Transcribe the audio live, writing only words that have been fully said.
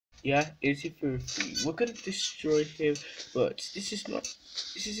Yeah, easy for free. We're gonna destroy him, but this is not.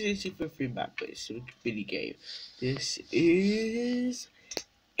 This is easy for free map, but it's a mini game. This is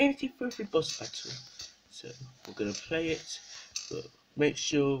easy for free boss battle. So we're gonna play it, but make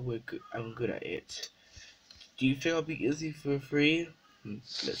sure we're good. I'm good at it. Do you think I'll be easy for free?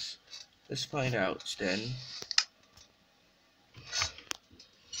 Let's find out then.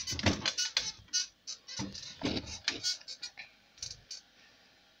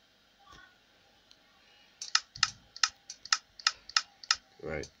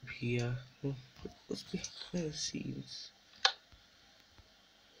 Right here. What's behind the scenes?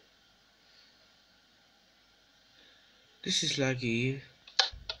 This is laggy.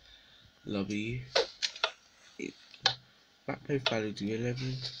 Lobby. Backpack value do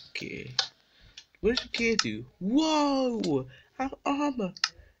 11 gear. What does the gear do? Whoa! I have armor.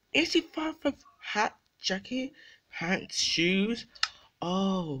 85 for hat, jacket, pants, shoes.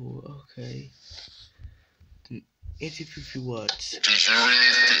 Oh, okay. 80 words. Did you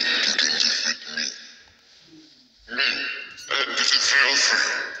really think you can defeat me? Me? I defeat free.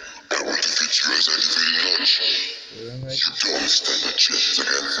 I will defeat you as I defeat Notch. You don't stand a chance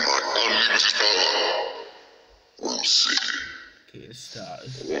against my unlimited power. We'll see. Okay, let's start.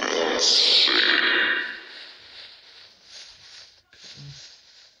 We'll see.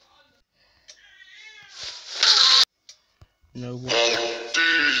 No what? How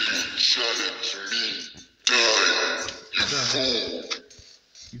dare you challenge me? Die, you fool.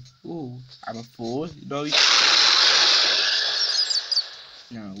 You fool. I'm a fool. No, you...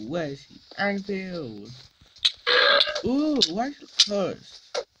 Now, where's he? Anvil. Ooh, why is it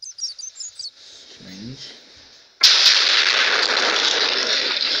cursed? Strange.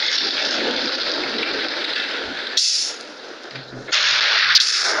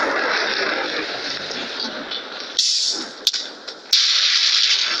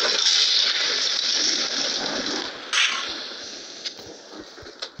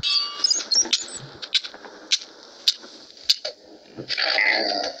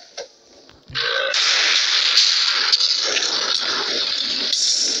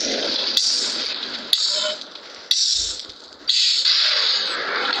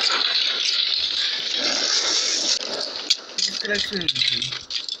 Electricity.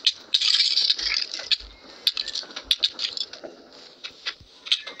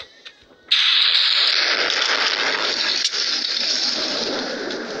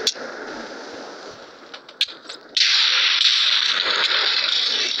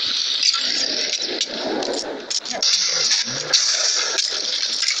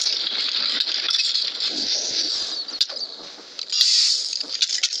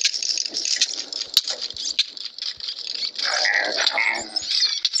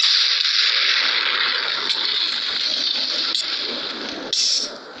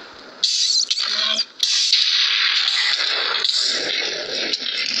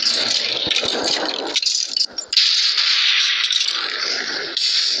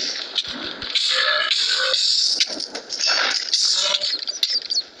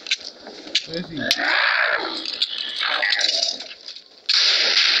 Where's he?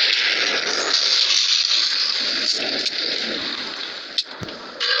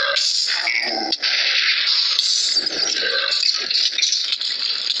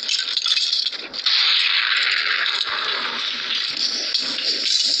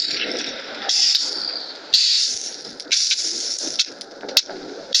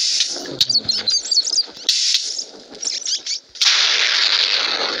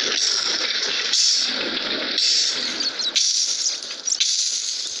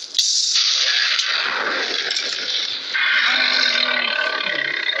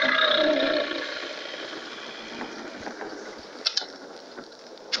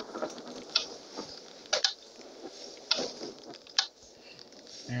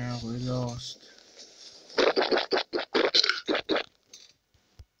 Now we lost.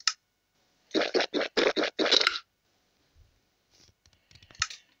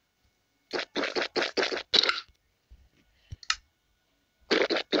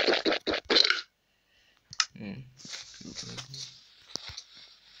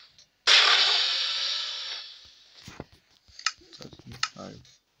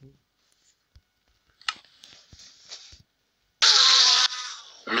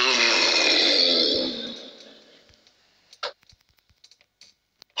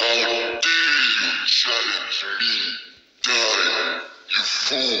 How dare you challenge me? Die, you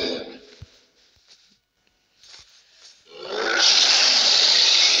fool.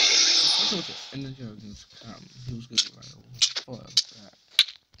 And the joke was he was gonna run over. What was that?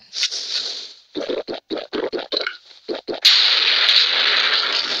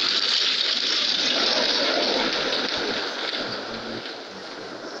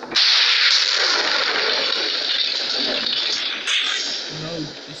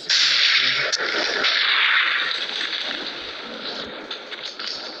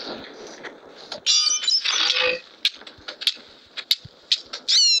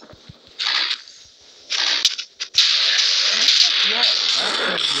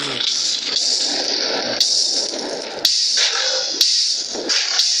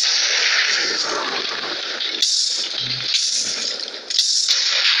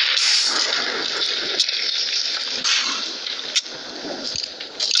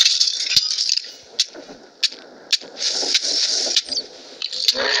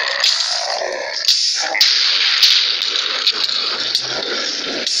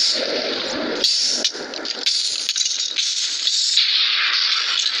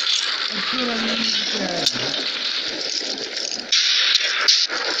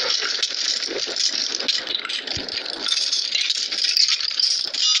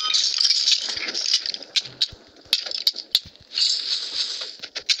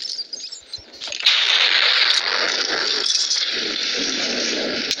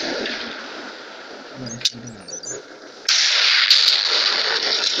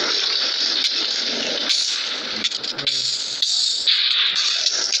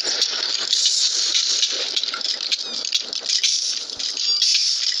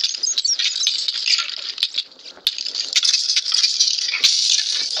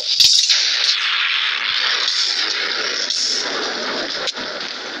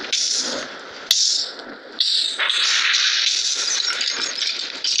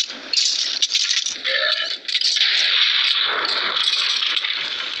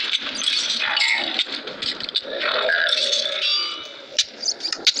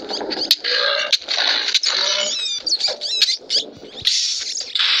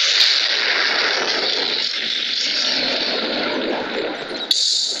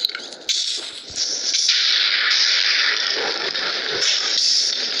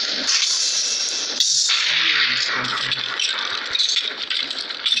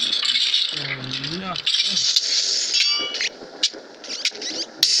 No.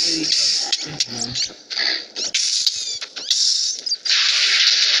 Where you go?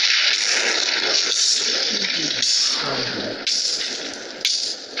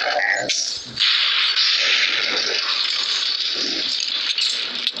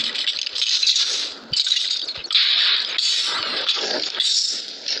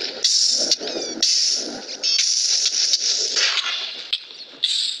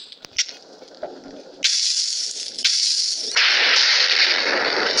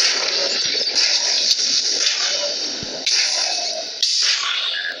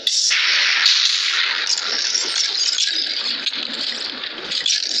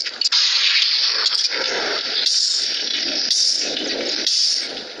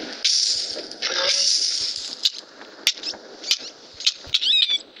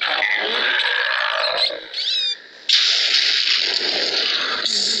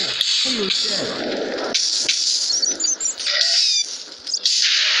 He was dead.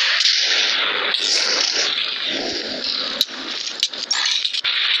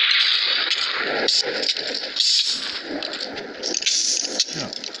 No.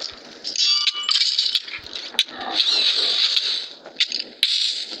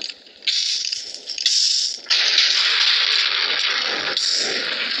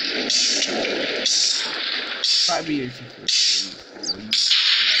 Might be easy for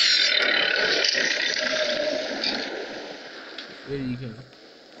Where do you go?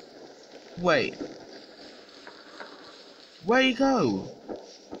 Wait. Where you go?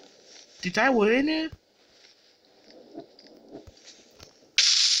 Did I win it?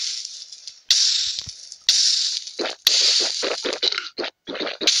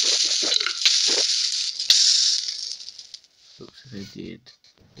 Looks like I did.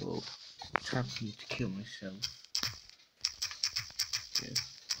 Well, time for me to kill myself. Yeah.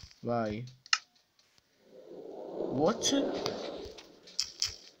 Bye. What?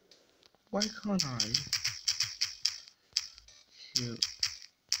 Why can't I? Shoot.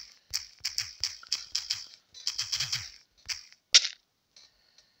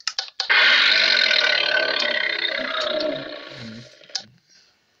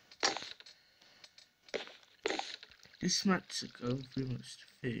 This match ago, 3 months to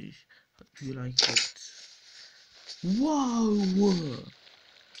finish. Hope you like it. Whoa!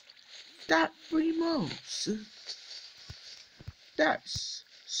 That 3 months? That's.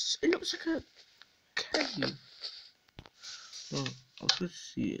 It looks like a cave. Oh, I could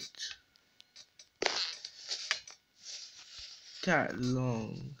see it. That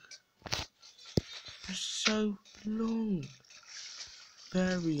long. That's so long.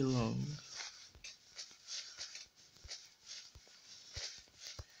 Very long.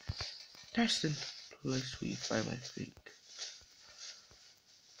 That's the place we find, I think.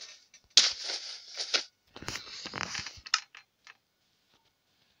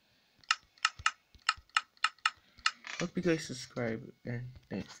 Hope you guys subscribe and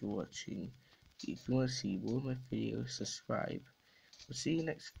thanks for watching. If you want to see more of my videos, subscribe. We'll see you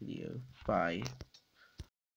next video. Bye.